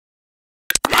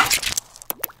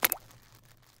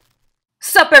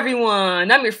up,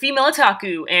 everyone? I'm your female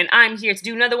otaku, and I'm here to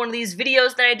do another one of these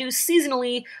videos that I do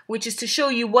seasonally, which is to show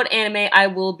you what anime I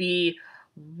will be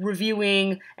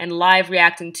reviewing and live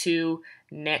reacting to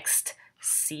next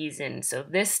season. So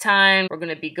this time, we're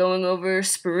going to be going over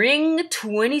Spring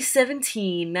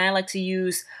 2017. I like to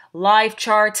use Live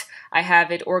Chart. I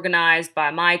have it organized by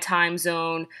my time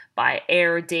zone, by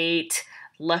air date.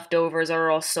 Leftovers are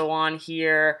also on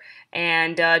here,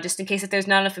 and just in case if there's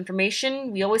not enough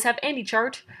information, we always have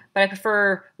AnyChart, but I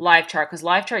prefer Live Chart because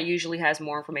Live Chart usually has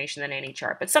more information than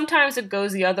AnyChart, but sometimes it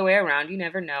goes the other way around, you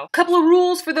never know. Couple of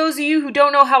rules for those of you who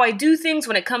don't know how I do things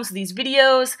when it comes to these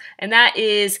videos, and that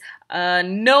is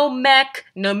no mech,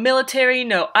 no military,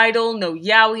 no idol, no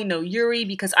yaoi, no yuri,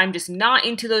 because I'm just not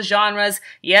into those genres.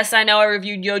 Yes, I know I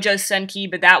reviewed Yojo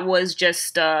Senki, but that was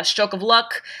just a stroke of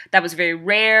luck. That was very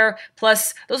rare.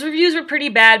 Plus, those reviews were pretty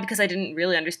bad because I didn't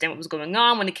really understand what was going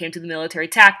on when it came to the military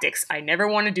tactics. I never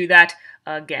want to do that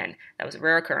again. That was a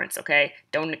rare occurrence, okay?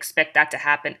 Don't expect that to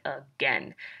happen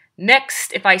again.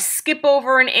 Next, if I skip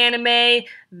over an anime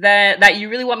that you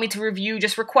really want me to review,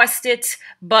 just request it.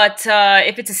 But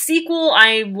if it's a sequel,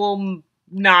 I will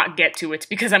not get to it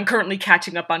because I'm currently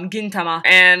catching up on Gintama.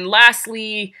 And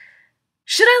lastly,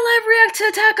 should I live react to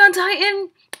Attack on Titan?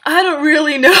 I don't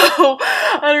really know.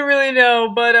 I don't really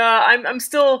know, but I'm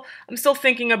still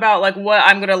thinking about like what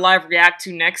I'm gonna live react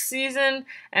to next season,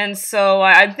 and so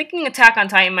I'm thinking Attack on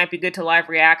Titan might be good to live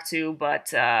react to,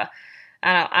 but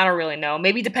I don't really know.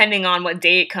 Maybe depending on what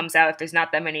day it comes out, if there's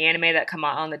not that many anime that come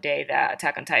out on the day that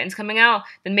Attack on Titan's coming out,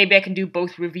 then maybe I can do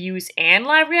both reviews and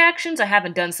live reactions. I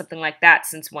haven't done something like that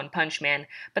since One Punch Man,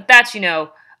 but that's, you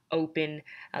know, open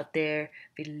out there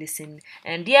if you listen.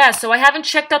 And yeah, so I haven't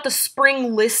checked out the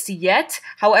spring list yet.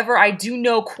 However, I do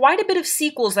know quite a bit of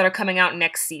sequels that are coming out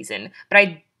next season, but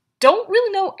I don't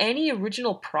really know any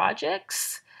original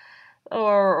projects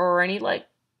or any like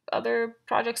other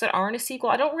projects that aren't a sequel.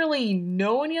 I don't really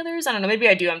know any others. I don't know, maybe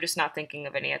I do, I'm just not thinking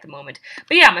of any at the moment.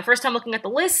 But yeah, my first time looking at the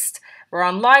list. We're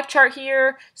on Live Chart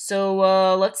here,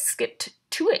 so let's get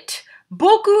to it.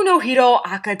 Boku no Hero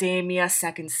Academia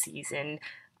second season.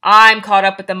 I'm caught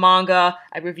up with the manga.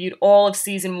 I reviewed all of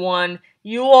season 1.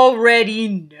 You already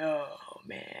know,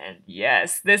 man.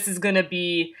 Yes, this is gonna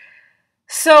be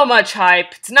so much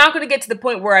hype. It's not gonna get to the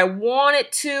point where I want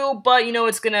it to, but you know,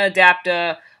 it's gonna adapt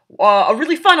a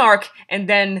really fun arc, and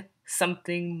then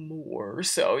something more.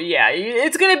 So yeah,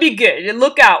 it's gonna be good.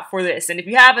 Look out for this. And if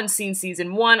you haven't seen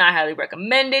season 1, I highly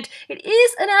recommend it. It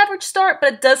is an average start,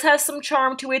 but it does have some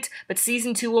charm to it. But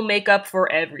season 2 will make up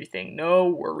for everything. No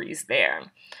worries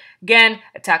there. Again,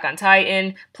 Attack on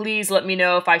Titan. Please let me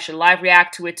know if I should live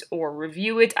react to it or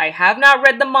review it. I have not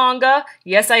read the manga.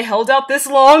 Yes, I held out this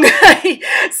long.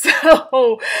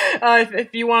 So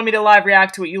if you want me to live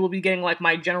react to it, you will be getting like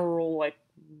my general like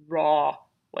raw,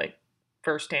 like,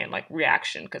 first-hand, like,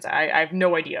 reaction, because I have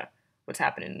no idea what's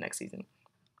happening in the next season.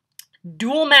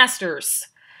 Duel Masters.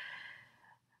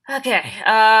 Okay,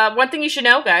 one thing you should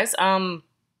know, guys, at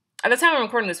the time I'm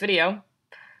recording this video,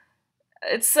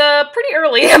 it's, pretty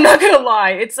early, I'm not gonna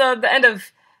lie. It's, the end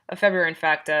of February, in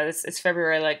fact. It's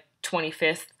February, like,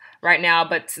 25th right now,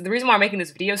 but the reason why I'm making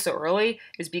this video so early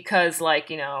is because, like,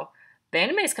 you know, the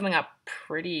anime is coming out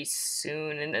pretty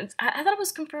soon, and I thought it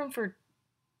was confirmed for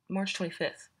March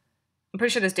 25th. I'm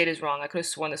pretty sure this date is wrong. I could have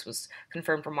sworn this was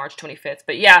confirmed for March 25th.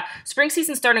 But yeah, spring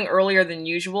season's starting earlier than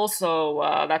usual,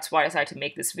 so that's why I decided to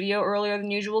make this video earlier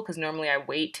than usual, because normally I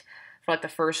wait for like the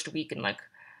first week in like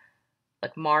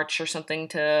March or something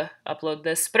to upload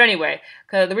this. But anyway,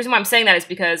 the reason why I'm saying that is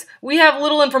because we have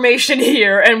little information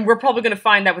here, and we're probably going to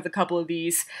find that with a couple of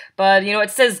these. But, you know,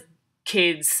 it says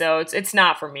kids, so it's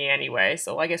not for me anyway,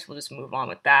 so I guess we'll just move on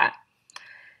with that.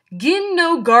 Gin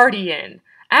no Guardian.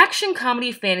 Action,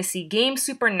 comedy, fantasy, game,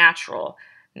 supernatural.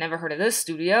 Never heard of this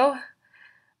studio.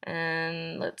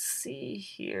 And let's see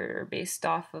here. Based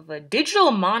off of a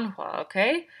digital manhwa,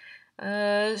 okay?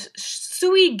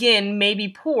 Sui Gin may be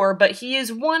poor, but he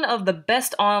is one of the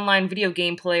best online video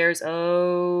game players.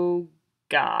 Oh,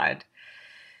 God.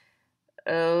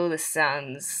 Oh, this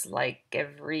sounds like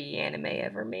every anime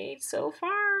ever made so far.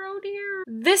 Oh, dear.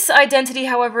 This identity,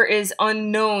 however, is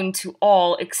unknown to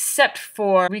all except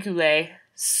for Rikule,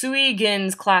 Sui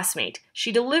Gin's classmate.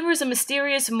 She delivers a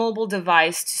mysterious mobile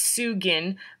device to Sui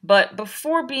Gin, but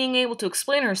before being able to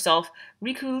explain herself,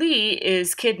 Rikuli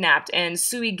is kidnapped, and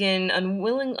Sui Gin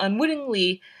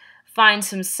unwittingly finds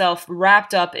himself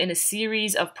wrapped up in a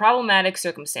series of problematic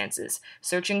circumstances.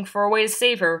 Searching for a way to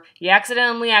save her, he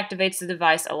accidentally activates the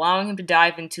device, allowing him to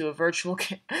dive into a virtual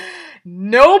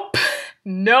Nope!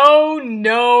 No,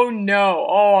 no, no.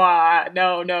 Oh,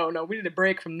 no. We need a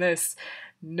break from this.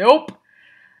 Nope.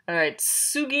 Alright,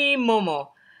 Sugi Momo.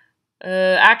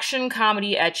 Action,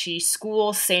 comedy, ecchi,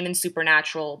 school, seinen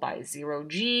supernatural by Zero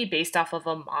G, based off of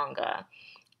a manga.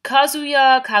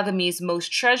 Kazuya Kagami's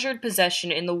most treasured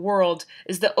possession in the world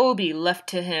is the obi left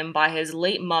to him by his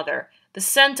late mother. The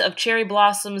scent of cherry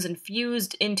blossoms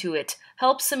infused into it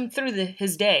helps him through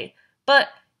his day, but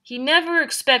he never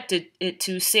expected it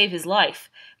to save his life.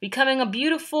 Becoming a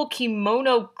beautiful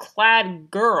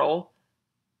kimono-clad girl.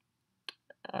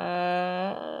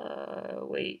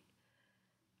 Wait.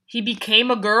 He became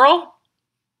a girl?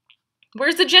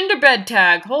 Where's the gender bed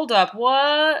tag? Hold up,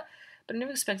 what? But I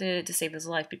never expected it to save his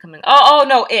life becoming... Oh,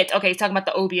 no, it. Okay, he's talking about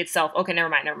the obi itself. Okay, never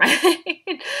mind.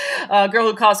 A girl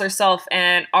who calls herself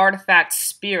an artifact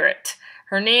spirit.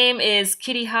 Her name is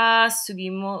Kiriha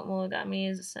Sugimoto. That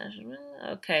means essentially...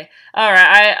 Okay.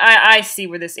 Alright, I see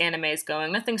where this anime is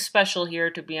going. Nothing special here,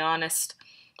 to be honest.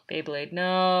 Beyblade,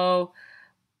 no.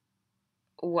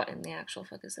 What in the actual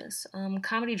fuck is this?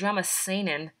 Comedy drama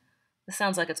seinen. This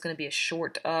sounds like it's going to be a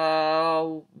short.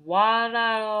 Wada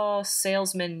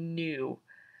Salesman New.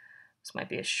 This might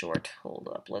be a short. Hold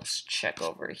up. Let's check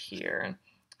over here.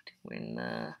 In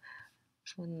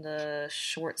the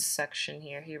short section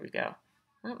here. Here we go.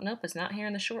 Oh, nope, it's not here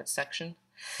in the short section.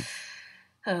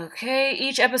 Okay,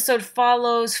 each episode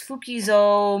follows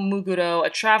Fukizo Muguro, a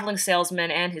traveling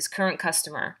salesman, and his current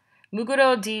customer.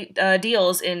 Muguro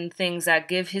deals in things that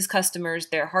give his customers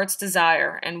their heart's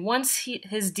desire, and once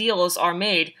his deals are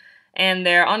made and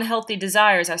their unhealthy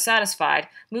desires are satisfied,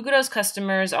 Muguro's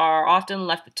customers are often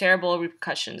left with terrible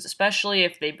repercussions, especially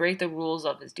if they break the rules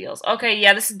of his deals. Okay,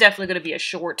 yeah, this is definitely going to be a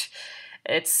short.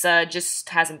 It's just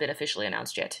hasn't been officially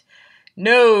announced yet.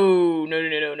 No,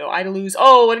 Idolus.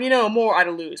 Oh, what do you know? More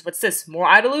Idolus. What's this? More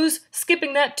Idolus?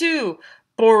 Skipping that too.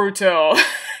 Boruto.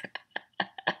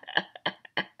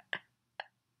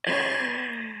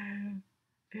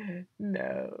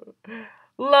 No.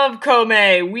 Love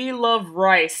Kome. We love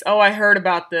rice. Oh, I heard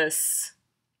about this.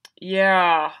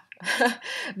 Yeah.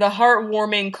 The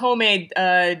heartwarming Kome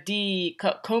D.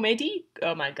 Kome D?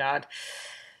 Oh my god.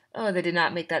 Oh, they did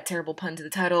not make that terrible pun to the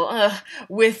title.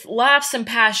 With laughs and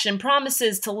passion,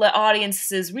 promises to let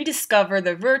audiences rediscover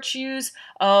the virtues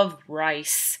of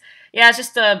rice. Yeah, it's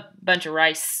just a bunch of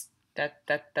rice.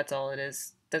 That's all it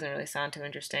is. Doesn't really sound too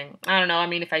interesting. I don't know. I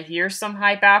mean, if I hear some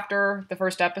hype after the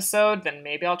first episode, then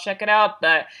maybe I'll check it out.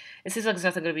 But it seems like it's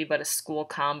nothing going to be but a school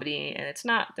comedy, and it's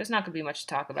not. There's not going to be much to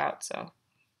talk about. So,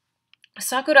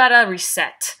 Sakurada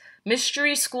Reset.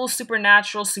 Mystery School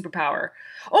Supernatural Superpower.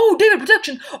 Oh, David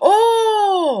Protection.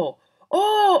 Oh,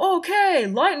 okay.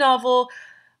 Light novel.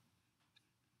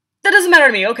 That doesn't matter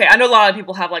to me. Okay, I know a lot of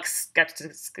people have like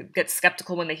get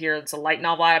skeptical when they hear it's a light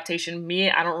novel adaptation. Me,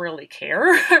 I don't really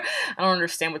care. I don't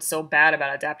understand what's so bad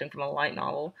about adapting from a light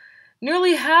novel.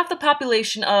 Nearly half the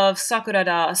population of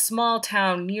Sakurada, a small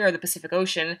town near the Pacific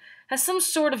Ocean, has some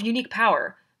sort of unique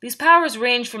power. These powers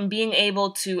range from being able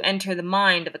to enter the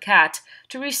mind of a cat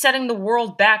to resetting the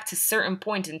world back to a certain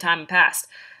point in time past.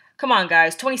 Come on,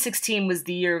 guys. 2016 was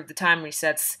the year of the time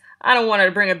resets. I don't want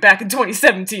to bring it back in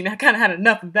 2017. I kind of had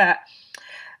enough of that.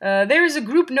 There is a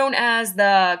group known as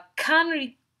the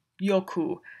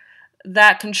Kanryoku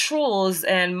that controls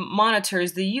and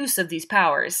monitors the use of these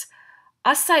powers.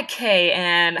 Asai Kei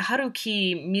and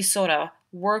Haruki Misora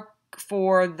work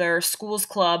for their school's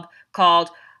club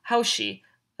called Haushi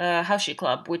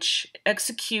Club, which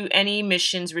execute any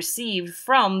missions received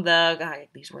from the...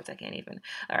 these words I can't even...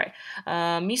 Alright.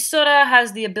 Misora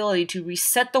has the ability to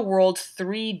reset the world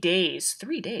 3 days.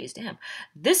 3 days, damn.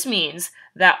 This means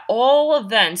that all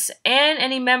events and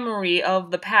any memory of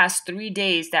the past 3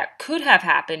 days that could have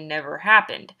happened never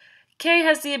happened. Kei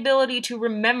has the ability to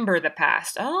remember the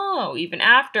past. Oh, even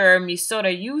after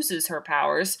Misora uses her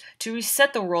powers to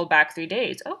reset the world back 3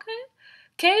 days. Okay.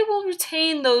 Kei will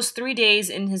retain those 3 days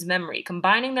in his memory.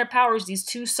 Combining their powers, these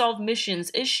two solve missions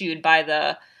issued by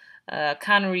the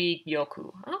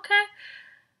Kanryoku. Okay.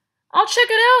 I'll check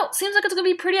it out. Seems like it's going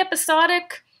to be pretty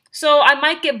episodic. So I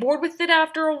might get bored with it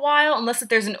after a while, unless if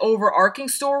there's an overarching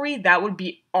story. That would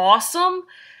be awesome.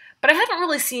 But I haven't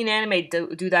really seen anime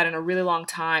do that in a really long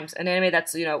time. An anime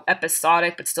that's,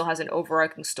 episodic but still has an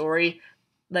overarching story.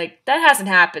 Like, that hasn't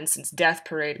happened since Death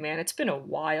Parade, man. It's been a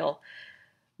while.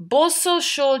 Bosso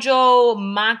Shoujo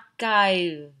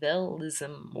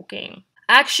Makaivelism. Okay.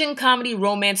 Action, comedy,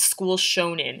 romance, school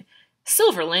shonen.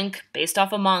 Silverlink, based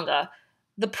off a manga.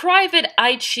 The private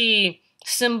Aichi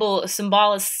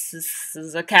Symbolists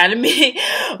Academy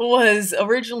was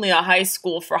originally a high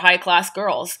school for high-class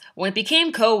girls. When it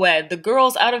became co-ed, the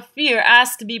girls, out of fear,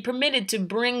 asked to be permitted to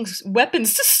bring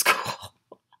weapons to school.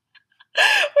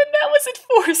 When that was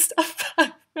enforced,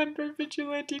 member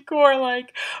vigilante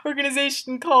corps-like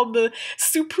organization called the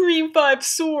Supreme Five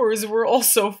Swords were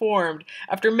also formed.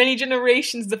 After many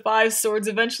generations, the Five Swords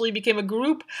eventually became a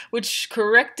group which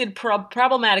corrected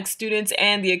problematic students,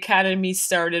 and the academy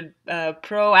started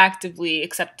proactively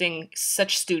accepting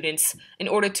such students in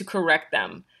order to correct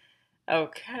them.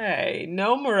 Okay,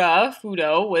 Nomura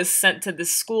Fudo was sent to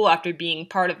this school after being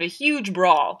part of a huge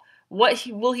brawl. What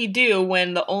will he do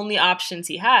when the only options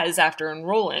he has after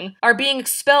enrolling are being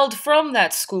expelled from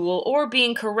that school or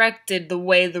being corrected the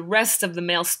way the rest of the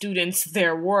male students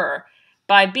there were,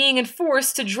 by being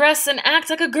enforced to dress and act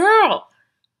like a girl?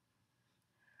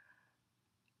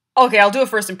 Okay, I'll do a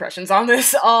first impressions on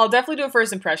this. I'll definitely do a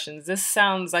first impressions. This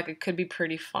sounds like it could be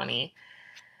pretty funny,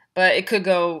 but it could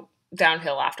go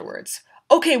downhill afterwards.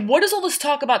 Okay, what is all this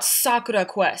talk about Sakura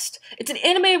Quest? It's an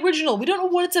anime original. We don't know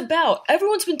what it's about.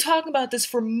 Everyone's been talking about this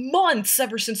for months,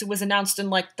 ever since it was announced in,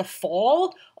 like, the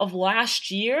fall of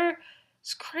last year.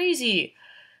 It's crazy.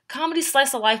 Comedy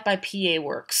slice of life by P.A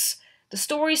Works. The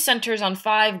story centers on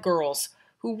 5 girls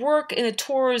who work in the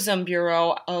tourism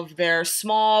bureau of their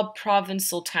small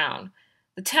provincial town.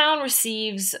 The town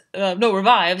revives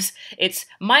its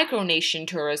micronation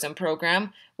tourism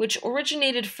program, which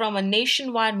originated from a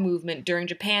nationwide movement during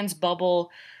Japan's bubble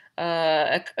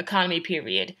economy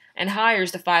period, and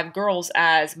hires the 5 girls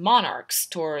as monarchs,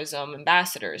 tourism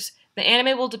ambassadors. The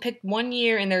anime will depict 1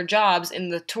 year in their jobs in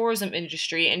the tourism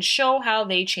industry and show how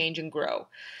they change and grow.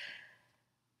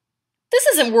 This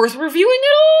isn't worth reviewing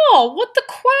at all! What the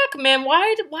quack, man?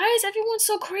 Why is everyone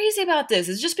so crazy about this?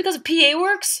 Is it just because of PA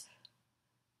Works?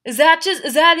 Is that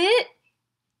it?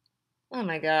 Oh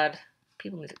my god.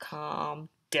 People need to calm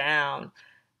down.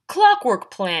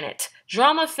 Clockwork Planet.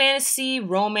 Drama, fantasy,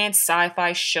 romance,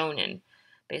 sci-fi, shonen.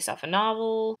 Based off a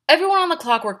novel. Everyone on the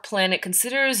Clockwork Planet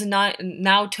considers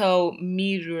Naoto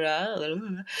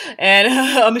Miura and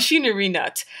a machinery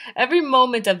nut. Every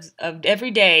moment of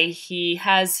every day, he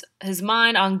has his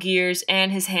mind on gears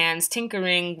and his hands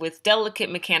tinkering with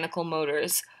delicate mechanical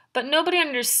motors. But nobody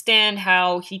understands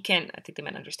how he can, I think they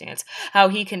meant understands, how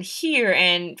he can hear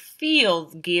and feel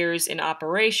gears in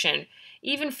operation,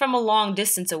 even from a long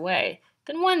distance away.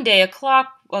 Then one day, a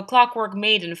clockwork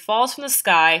maiden falls from the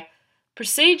sky,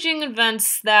 presaging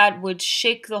events that would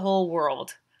shake the whole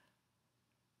world.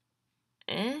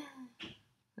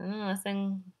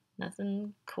 Nothing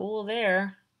cool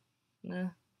there.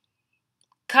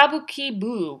 Kabuki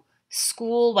Boo.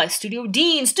 School by Studio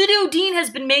Dean. Studio Dean has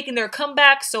been making their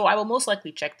comeback, so I will most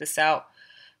likely check this out.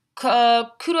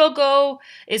 Kurogo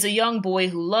is a young boy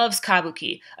who loves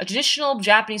kabuki, a traditional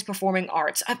Japanese performing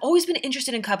arts. I've always been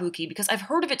interested in kabuki because I've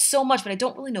heard of it so much, but I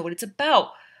don't really know what it's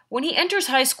about. When he enters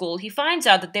high school, he finds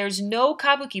out that there's no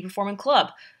kabuki performing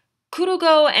club.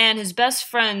 Kurogo and his best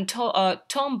friend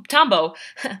Tombo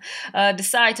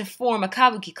decide to form a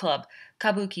kabuki club,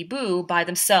 Kabuki Boo, by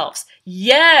themselves.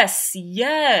 Yes!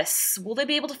 Will they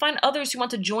be able to find others who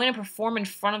want to join and perform in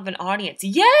front of an audience?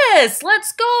 Yes!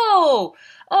 Let's go!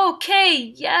 Okay,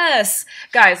 yes!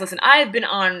 Guys, listen, I've been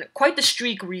on quite the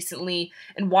streak recently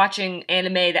in watching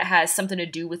anime that has something to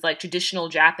do with, like, traditional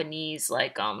Japanese,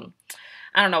 like,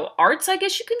 I don't know, arts, I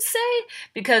guess you can say?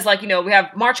 Because, like, you know, we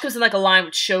have March Comes in Like a Line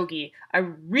with shogi. I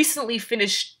recently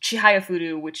finished Chihaya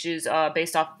Furu, which is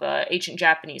based off ancient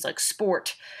Japanese, like,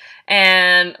 sport.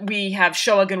 And we have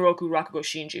Showa Genroku Rakugo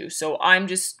Shinju. So I'm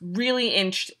just really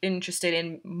interested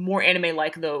in more anime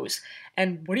like those.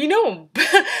 And what do you know?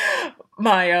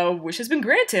 My wish has been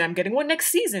granted. I'm getting one next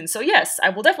season. So yes, I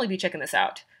will definitely be checking this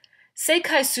out.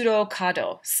 Seikai Suro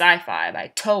Kado, Sci-Fi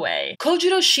by Toei.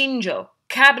 Kojiro Shinjo,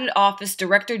 Cabinet Office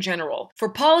Director General for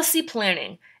Policy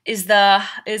Planning, is at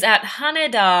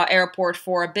Haneda Airport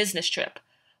for a business trip.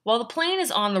 While the plane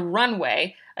is on the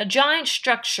runway, a giant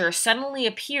structure suddenly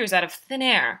appears out of thin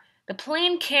air. The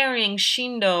plane carrying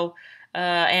Shindo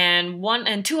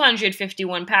and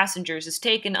 251 passengers is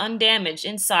taken undamaged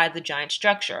inside the giant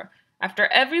structure. After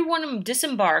everyone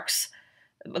disembarks,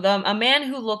 a man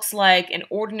who looks like an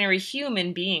ordinary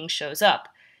human being shows up.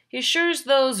 He assures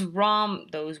those roam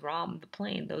the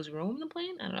plane, I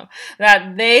don't know,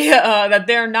 that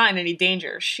they're not in any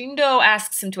danger. Shindo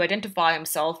asks him to identify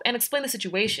himself and explain the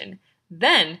situation.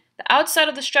 Then, the outside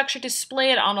of the structure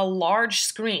display it on a large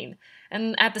screen.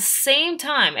 And at the same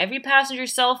time, every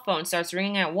passenger's cell phone starts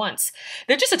ringing at once.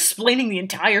 They're just explaining the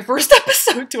entire first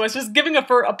episode to us, just giving a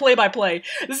play-by-play.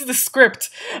 This is the script.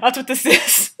 That's what this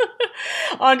is.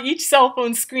 On each cell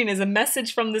phone screen is a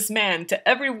message from this man to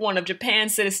every one of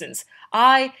Japan's citizens.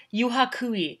 I,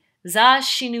 Yuhakui, za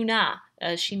shinuna,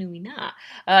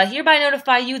 hereby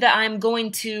notify you that I am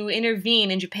going to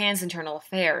intervene in Japan's internal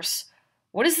affairs.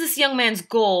 What is this young man's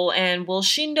goal, and will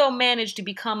Shindo manage to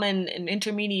become an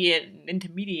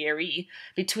intermediary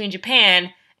between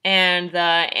Japan and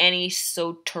the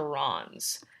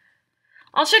Anisoterons?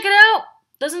 I'll check it out.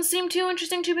 Doesn't seem too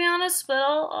interesting, to be honest, but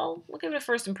I'll give it a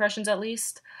first impressions at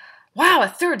least. Wow, a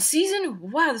third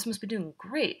season? Wow, this must be doing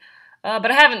great.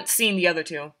 But I haven't seen the other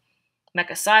two.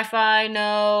 Mecha Sci-Fi,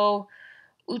 no.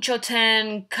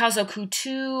 Uchoten Kazoku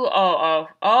 2. Oh,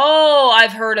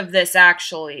 I've heard of this,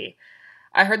 actually.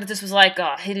 I heard that this was like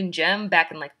a hidden gem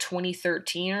back in like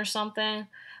 2013 or something.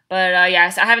 But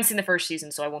yeah, I haven't seen the first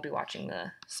season, so I won't be watching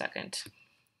the second.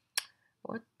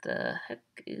 What the heck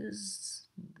is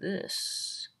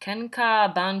this?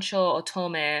 Kenka Bancho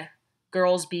Otome,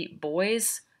 Girls Beat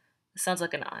Boys? This sounds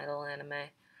like an idol anime.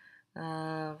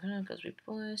 Girls Beat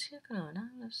Boys, being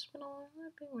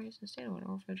raised in a state of an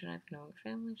orphanage and I've been knowing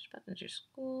family, just back into your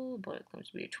school, boy claims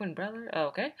to be your twin brother. Oh,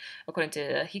 okay. According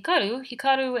to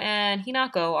Hikaru and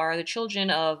Hinako are the children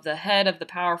of the head of the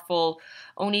powerful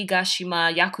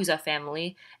Onigashima Yakuza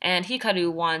family, and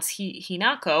Hikaru wants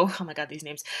Hinako, oh my god, these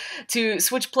names, to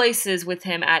switch places with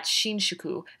him at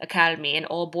Shinshuku Academy, an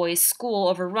all-boys school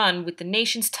overrun with the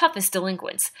nation's toughest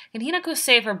delinquents. Can Hinako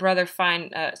save her brother,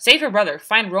 find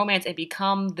romance, and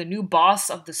become the new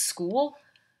boss of the school?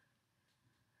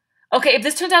 Okay, if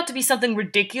this turns out to be something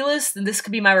ridiculous, then this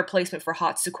could be my replacement for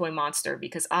Hatsukoi Monster,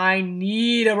 because I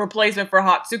need a replacement for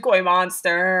Hatsukoi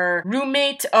Monster.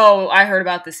 Roommate, oh, I heard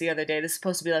about this the other day. This is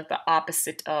supposed to be like the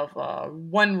opposite of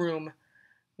One Room,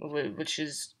 which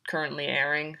is currently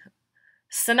airing.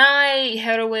 Sanai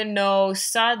Heroine no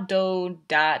Sado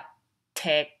da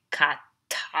Tekata.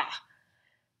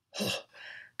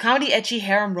 Comedy, ecchi,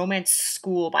 harem, romance,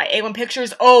 school by A1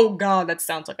 Pictures. Oh god, that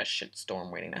sounds like a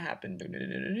shitstorm waiting to happen.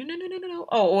 No.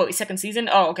 Oh, wait, second season?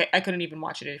 Oh, okay, I couldn't even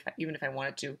watch it even if I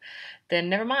wanted to. Then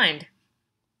never mind.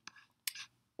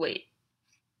 Wait.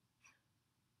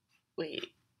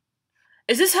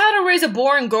 Is this How to Raise a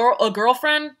Boring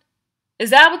Girlfriend? Is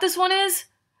that what this one is?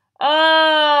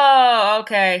 Oh,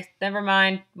 okay, never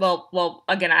mind. Well,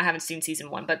 again, I haven't seen season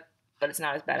 1, but it's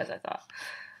not as bad as I thought.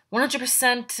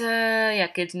 100%, yeah,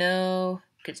 kids know.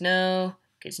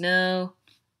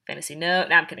 Fantasy no.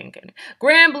 Nah, I'm kidding.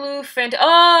 Grand Blue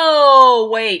oh,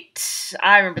 wait.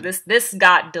 I remember this. This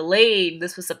got delayed.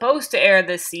 This was supposed to air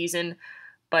this season,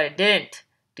 but it didn't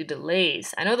due to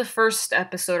delays. I know the first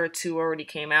episode or 2 already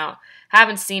came out.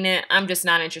 Haven't seen it. I'm just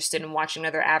not interested in watching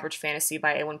another average fantasy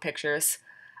by A1 Pictures.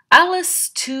 Alice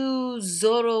to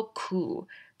Zoroku.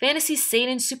 Fantasy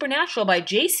Satan Supernatural by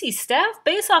JC Staff,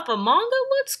 based off a manga?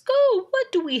 Let's go!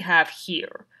 What do we have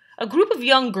here? A group of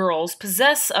young girls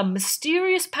possess a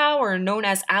mysterious power known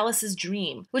as Alice's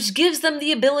Dream, which gives them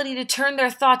the ability to turn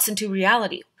their thoughts into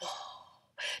reality. Whoa.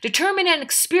 Determined and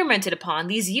experimented upon,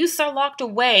 these youths are locked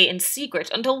away in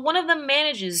secret until one of them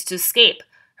manages to escape.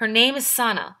 Her name is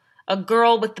Sana, a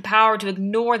girl with the power to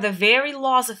ignore the very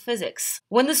laws of physics.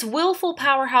 When this willful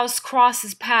powerhouse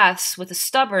crosses paths with a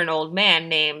stubborn old man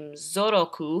named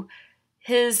Zoroku,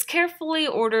 his carefully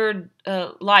ordered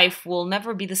life will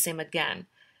never be the same again.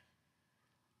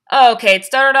 Okay, it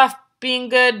started off being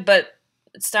good, but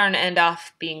it's starting to end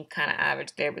off being kind of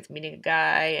average there with meeting a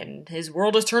guy and his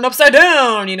world is turned upside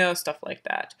down, stuff like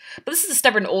that. But this is a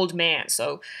stubborn old man,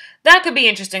 so that could be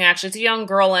interesting, actually. It's a young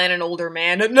girl and an older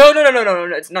man. No.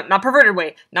 It's not perverted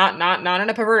way. Not in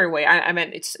a perverted way. I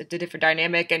meant it's a different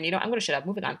dynamic, and, I'm going to shut up.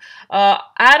 Moving on.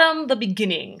 Adam the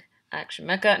Beginning. Action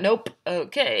Mecha. Nope.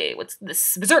 Okay, what's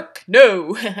this? Berserk.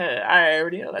 No. I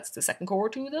already know that's the second core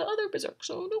to the other Berserk,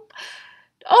 so nope.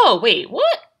 Oh, wait,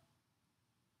 what?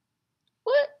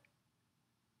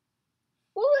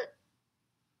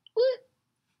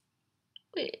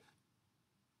 Wait.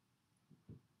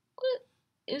 What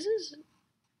is this?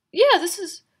 Yeah, this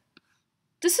is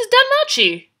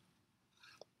Danmachi.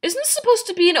 Isn't this supposed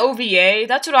to be an OVA?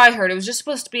 That's what I heard. It was just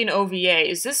supposed to be an OVA.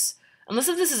 Is this, unless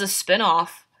if this is a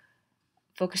spin-off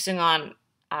focusing on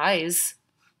eyes.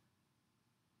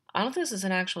 I don't think this is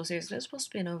an actual series. It's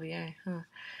supposed to be an OVA, huh?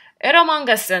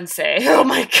 Eromanga Sensei. Oh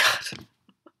my god.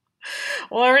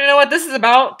 Well, I already know what this is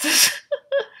about.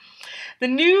 The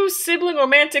new sibling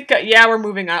romantic... Yeah, we're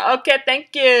moving on. Okay,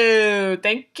 thank you.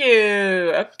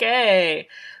 Okay.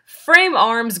 Frame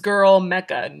Arms Girl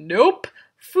Mecha. Nope.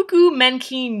 Fuku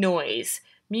Menki Noise.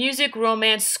 Music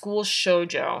romance school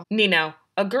shoujo. Nino.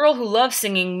 A girl who loves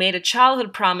singing made a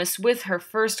childhood promise with her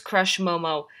first crush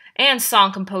Momo and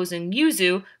song composing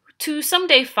Yuzu to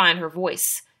someday find her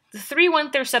voice. The three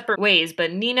went their separate ways,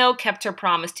 but Nino kept her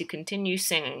promise to continue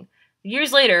singing.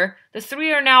 Years later, the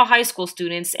three are now high school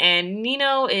students, and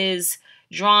Nino is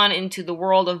drawn into the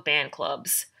world of band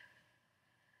clubs.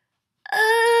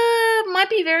 might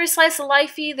be very slice of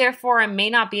lifey, therefore I may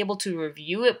not be able to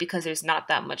review it because there's not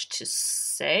that much to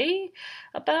say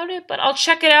about it, but I'll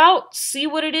check it out, see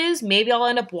what it is. Maybe I'll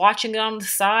end up watching it on the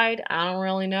side. I don't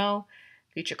really know.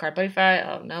 Feature card buddy fight.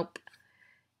 Oh, nope.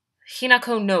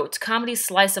 Hinako Notes, comedy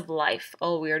slice of life.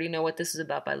 Oh, we already know what this is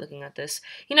about by looking at this.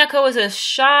 Hinako is a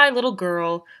shy little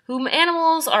girl whom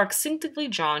animals are instinctively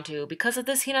drawn to. Because of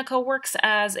this, Hinako works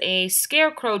as a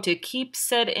scarecrow to keep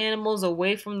said animals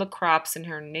away from the crops in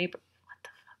her neighborhood. What the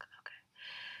fuck?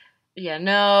 Okay. Yeah,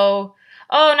 no.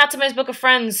 Oh, Natsume's Book of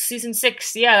Friends, Season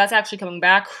 6. Yeah, that's actually coming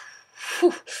back.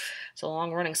 Whew. It's a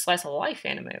long-running slice of life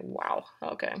anime. Wow.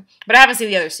 Okay. But I haven't seen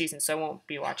the other seasons, so I won't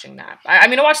be watching that. I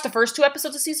mean, I watched the first 2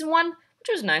 episodes of Season 1, which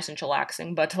was nice and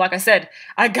chillaxing, but like I said,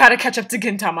 I gotta catch up to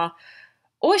Gintama.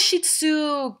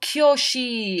 Oshitsu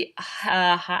Kyoshi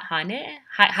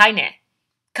Haine.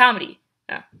 Comedy.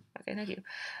 Yeah. Okay, thank you.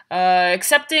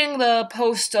 Accepting the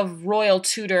post of royal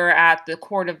tutor at the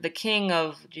court of the king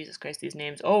of... Jesus Christ, these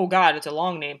names. Oh god, it's a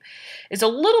long name. Is a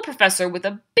little professor with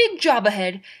a big job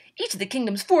ahead. Each of the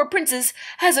kingdom's 4 princes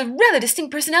has a rather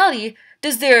distinct personality.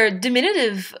 Does their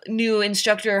diminutive new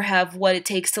instructor have what it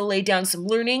takes to lay down some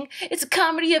learning? It's a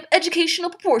comedy of educational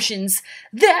proportions.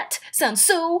 That sounds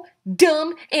so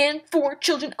dumb and for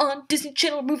children on Disney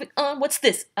Channel. Moving on, what's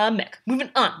this? A mech.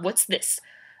 Moving on, what's this?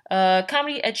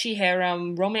 Comedy, ecchi,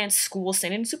 harem, romance, school,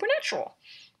 seinen, supernatural.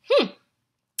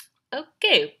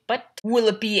 Okay, but will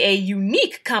it be a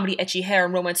unique comedy, ecchi,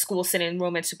 harem, romance, school, seinen,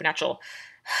 romance, supernatural?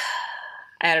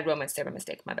 I added romance there by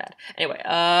mistake, my bad. Anyway,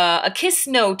 a kiss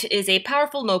note is a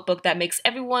powerful notebook that makes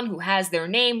everyone who has their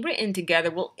name written together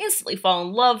will instantly fall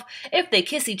in love if they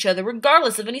kiss each other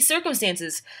regardless of any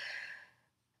circumstances.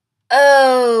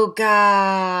 Oh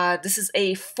god, this is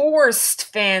a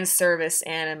forced fan service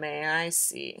anime, I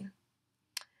see.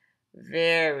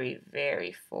 Very,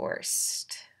 very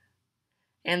forced.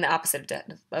 And the opposite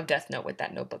of Death Note with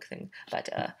that notebook thing. But,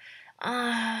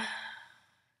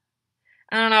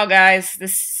 I don't know, guys.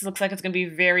 This looks like it's going to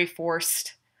be very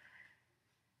forced.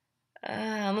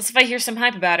 Unless if I hear some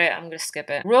hype about it, I'm going to skip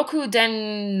it. Roku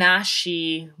Den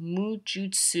Nashi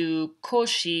Mujutsu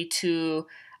Koshi to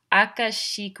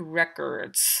Akashic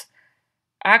Records.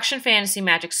 Action Fantasy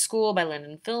Magic School by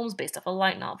Linden Films, based off a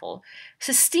light novel.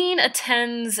 Sistine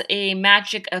attends a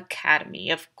magic academy,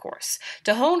 of course,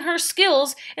 to hone her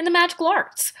skills in the magical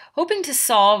arts, hoping to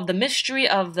solve the mystery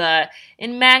of the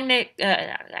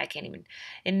I can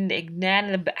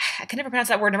never pronounce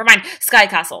that word, never mind, Sky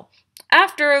Castle.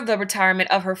 After the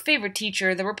retirement of her favorite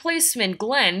teacher, the replacement,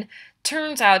 Glenn,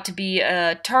 turns out to be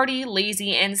a tardy,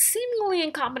 lazy, and seemingly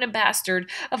incompetent bastard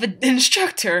of an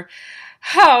instructor.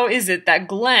 How is it that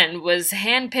Glenn was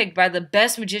handpicked by the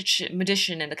best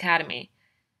magician in the academy?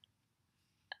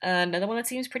 Another one that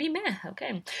seems pretty meh.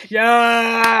 Okay.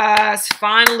 Yes!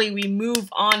 Finally, we move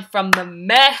on from the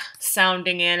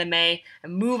meh-sounding anime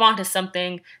and move on to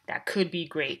something that could be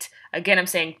great. Again, I'm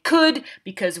saying could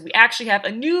because we actually have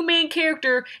a new main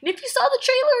character, and if you saw the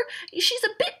trailer, she's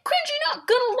a bit cringy, not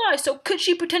gonna lie, so could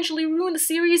she potentially ruin the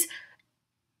series?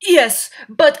 Yes,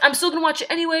 but I'm still gonna watch it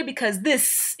anyway because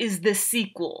this is the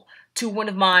sequel to one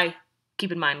of my,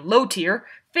 keep in mind, low tier,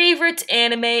 favorite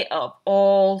anime of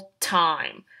all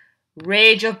time.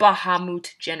 Rage of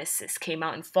Bahamut Genesis came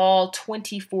out in fall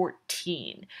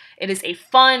 2014. It is a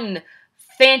fun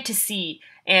fantasy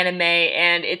anime,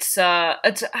 and it's how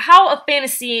a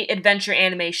fantasy adventure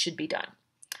anime should be done.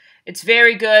 It's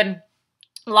very good,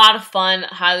 a lot of fun,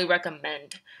 highly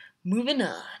recommend. Moving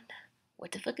on.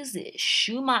 What the fuck is this?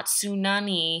 Shumatsu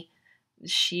Nani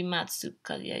Shimatsu.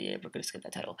 Yeah, we're gonna skip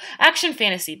that title. Action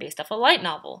fantasy based off a light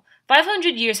novel.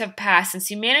 500 years have passed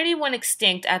since humanity went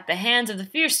extinct at the hands of the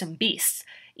fearsome beasts.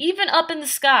 Even up in the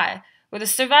sky, where the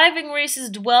surviving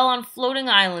races dwell on floating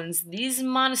islands, these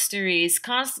monasteries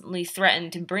constantly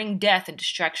threaten to bring death and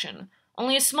destruction.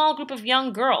 Only a small group of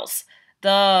young girls,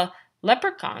 the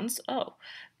leprechauns,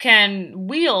 can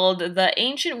wield the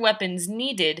ancient weapons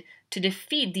needed to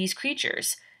defeat these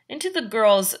creatures. Into the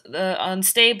girls'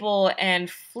 unstable and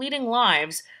fleeting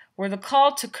lives, where the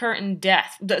call to certain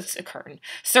death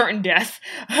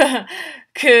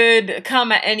could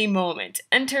come at any moment,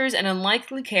 enters an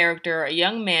unlikely character, a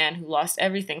young man who lost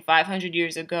everything 500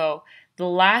 years ago, the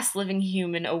last living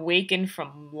human awakened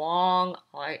from long,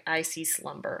 icy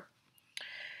slumber.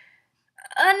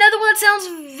 Another one that sounds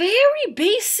very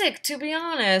basic, to be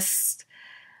honest.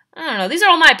 I don't know. These are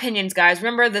all my opinions, guys.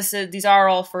 Remember, these are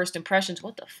all first impressions.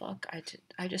 What the fuck?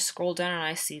 I just scrolled down and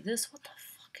I see this. What the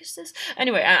fuck is this?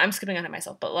 Anyway, I'm skipping on it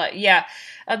myself, but yeah,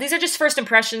 these are just first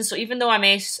impressions. So even though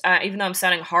I'm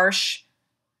sounding harsh,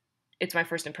 it's my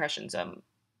first impressions.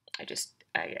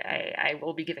 I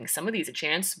will be giving some of these a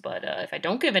chance, but if I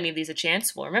don't give any of these a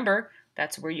chance, well, remember,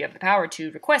 that's where you have the power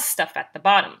to request stuff at the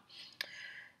bottom.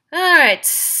 Alright,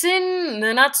 Sin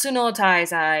Nanatsu no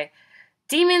Taizai.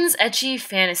 Demons Ecchi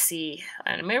Fantasy.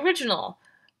 Anime original.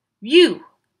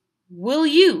 Will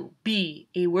you be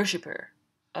a worshipper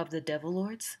of the Devil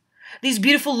Lords? These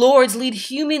beautiful lords lead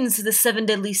humans to the seven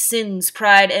deadly sins: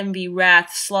 pride, envy,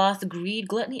 wrath, sloth, greed,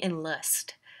 gluttony, and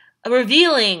lust. A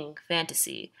revealing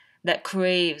fantasy that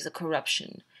craves a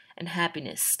corruption, and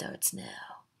happiness starts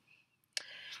now.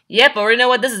 Yep, already know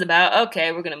what this is about.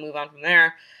 Okay, we're gonna move on from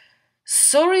there.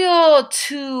 Soryo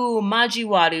to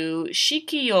Majiwaru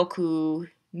Shikioku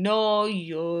no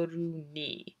Yoru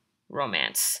ni.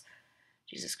 Romance.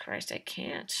 Jesus Christ, I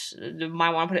can't. Might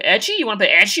want to put ecchi? You want to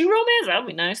put ecchi romance? That would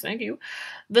be nice, thank you.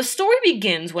 The story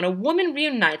begins when a woman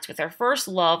reunites with her first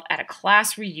love at a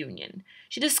class reunion.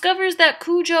 She discovers that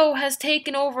Kujo has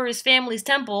taken over his family's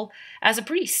temple as a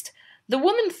priest. The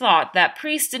woman thought that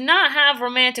priests did not have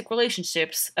romantic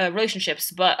relationships,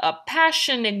 but a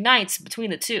passion ignites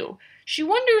between the two. She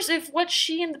wonders if what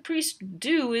she and the priest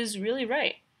do is really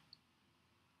right.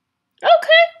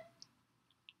 Okay,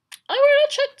 I'm gonna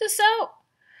check this out.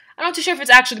 I'm not too sure if it's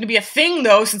actually going to be a thing,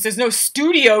 though, since there's no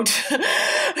studio.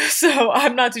 So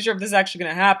I'm not too sure if this is actually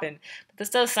going to happen. But this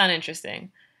does sound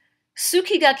interesting.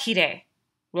 Suki ga Kirei.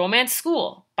 Romance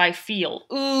School by Feel.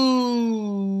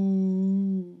 Ooh.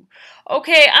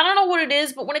 Okay, I don't know what it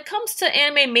is, but when it comes to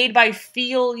anime made by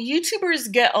Feel, YouTubers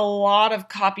get a lot of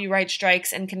copyright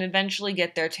strikes and can eventually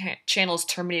get their channels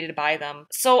terminated by them.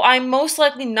 So I'm most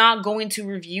likely not going to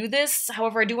review this.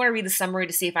 However, I do want to read the summary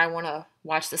to see if I want to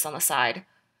watch this on the side.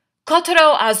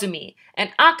 Kotaro Azumi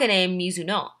and Akane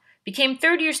Mizuno became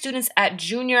third-year students at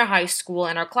junior high school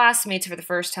and are classmates for the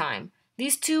first time.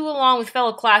 These two, along with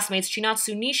fellow classmates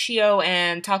Chinatsu Nishio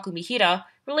and Takumi Hira,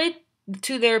 relate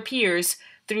to their peers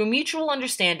through mutual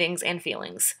understandings and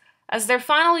feelings. As their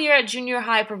final year at junior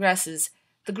high progresses,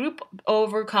 the group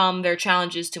overcome their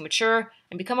challenges to mature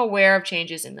and become aware of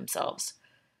changes in themselves.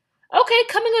 Okay,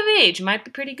 coming of age might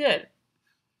be pretty good.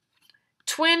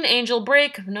 Twin Angel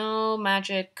Break, no.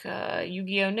 Magic,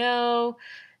 Yu-Gi-Oh, no.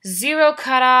 Zero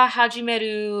Kara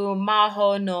Hajimeru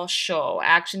Maho no Sho,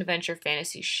 action adventure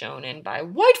fantasy shonen by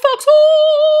White Fox.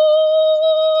 Oh,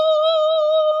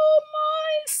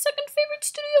 my second favorite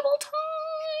studio of all time.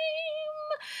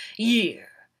 Year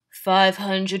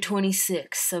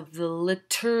 526 of the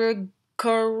liturgical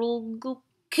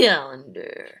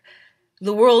calendar.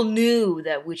 The world knew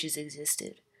that witches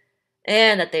existed,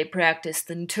 and that they practiced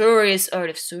the notorious art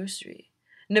of sorcery.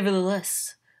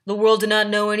 Nevertheless, the world did not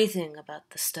know anything about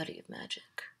the study of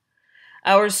magic.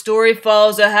 Our story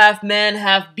follows a half-man,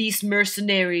 half-beast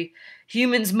mercenary.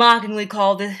 Humans mockingly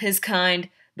call his kind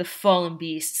the fallen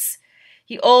beasts.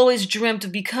 He always dreamt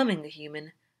of becoming a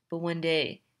human, but one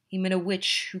day he met a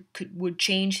witch who would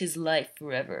change his life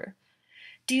forever.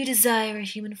 Do you desire a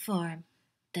human form?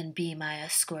 Then be my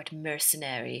escort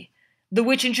mercenary. The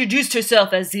witch introduced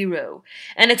herself as Zero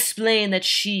and explained that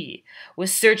she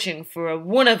was searching for a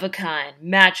one-of-a-kind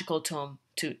magical tomb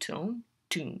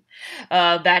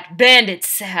that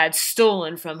bandits had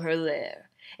stolen from her lair,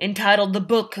 entitled the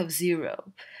Book of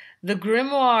Zero. The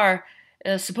grimoire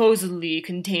supposedly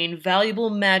contained valuable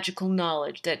magical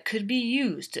knowledge that could be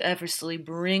used to effortlessly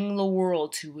bring the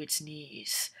world to its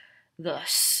knees.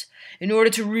 Thus, in order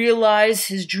to realize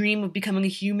his dream of becoming a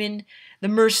human, the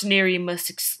mercenary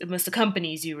must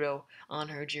accompany Zero on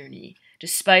her journey,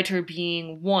 despite her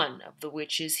being one of the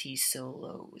witches he so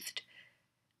loathed.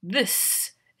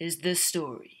 This is the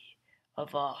story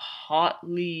of a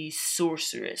hotly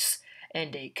sorceress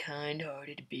and a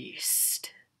kind-hearted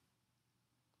beast.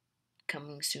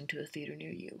 Coming soon to a theater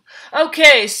near you.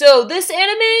 Okay, so this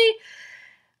anime,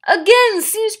 again,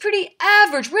 seems pretty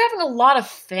average. We're having a lot of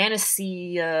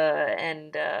fantasy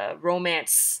and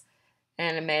romance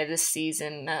anime this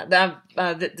season,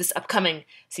 this upcoming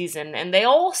season, and they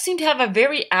all seem to have a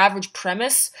very average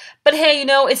premise. But hey, you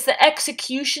know, it's the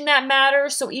execution that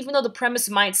matters. So even though the premise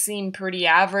might seem pretty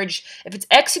average, if it's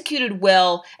executed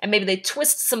well and maybe they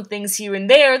twist some things here and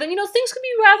there, then, you know, things could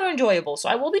be rather enjoyable. So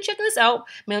I will be checking this out,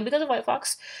 mainly because of White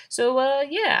Fox. So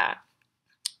yeah.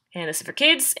 And this is for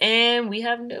kids, and we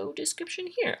have no description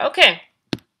here. Okay.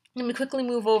 Let me quickly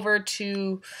move over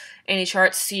to any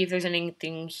charts, see if there's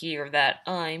anything here that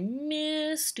I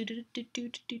missed.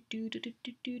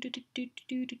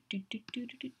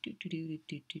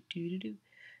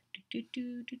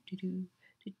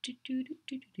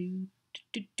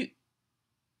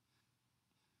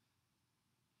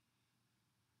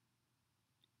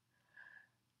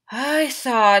 I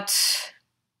thought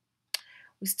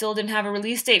we still didn't have a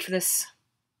release date for this.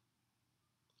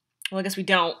 Well, I guess we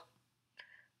don't.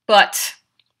 But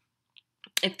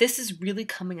if this is really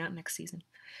coming out next season.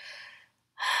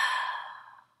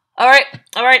 All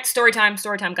right, story time,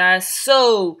 guys.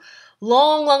 So,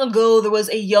 long ago, there was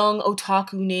a young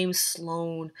otaku named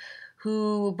Sloan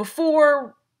who,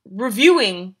 before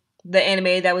reviewing the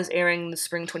anime that was airing in the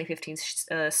spring 2015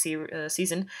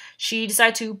 season, she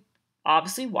decided to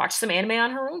obviously watch some anime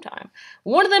on her own time.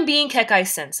 One of them being Kekkai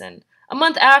Sensen. A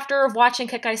month after watching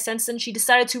Kekkai Sensen, she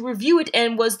decided to review it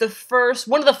and was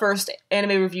one of the first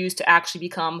anime reviews to actually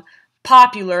become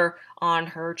popular on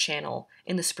her channel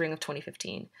in the spring of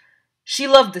 2015. She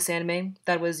loved this anime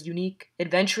that was unique,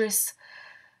 adventurous,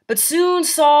 but soon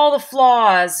saw the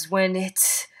flaws when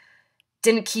it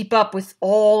didn't keep up with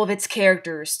all of its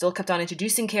characters, still kept on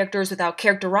introducing characters without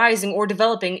characterizing or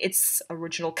developing its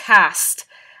original cast.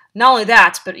 Not only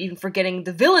that, but even forgetting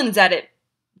the villains that it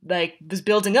was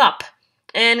building up.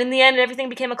 And in the end, everything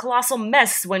became a colossal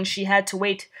mess when she had to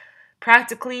wait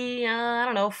practically,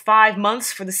 5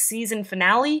 months for the season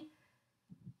finale.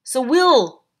 So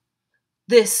will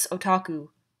this otaku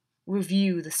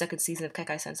review the second season of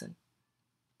Kekkai Sensen?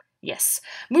 Yes.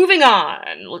 Moving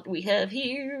on. What we have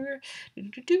here.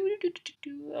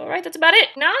 Alright, that's about it.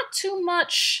 Not too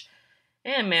much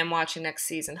anime I'm watching next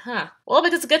season, huh? Well,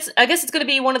 because I guess it's going to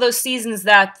be one of those seasons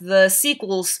that the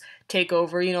sequels take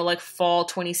over, like fall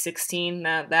 2016,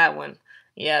 that one.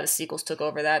 Yeah, the sequels took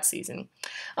over that season.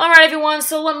 Alright, everyone,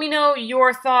 so let me know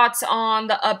your thoughts on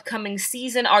the upcoming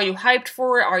season. Are you hyped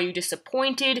for it? Are you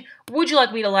disappointed? Would you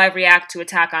like me to live react to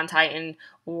Attack on Titan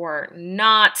or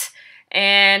not?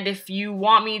 And if you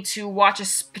want me to watch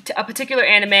a particular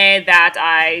anime that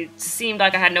I seemed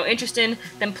like I had no interest in,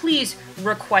 then please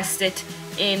request it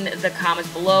in the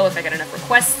comments below. If I get enough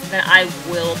requests, then I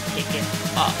will pick it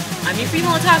up. I'm your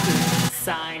female otaku.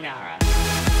 Sayonara.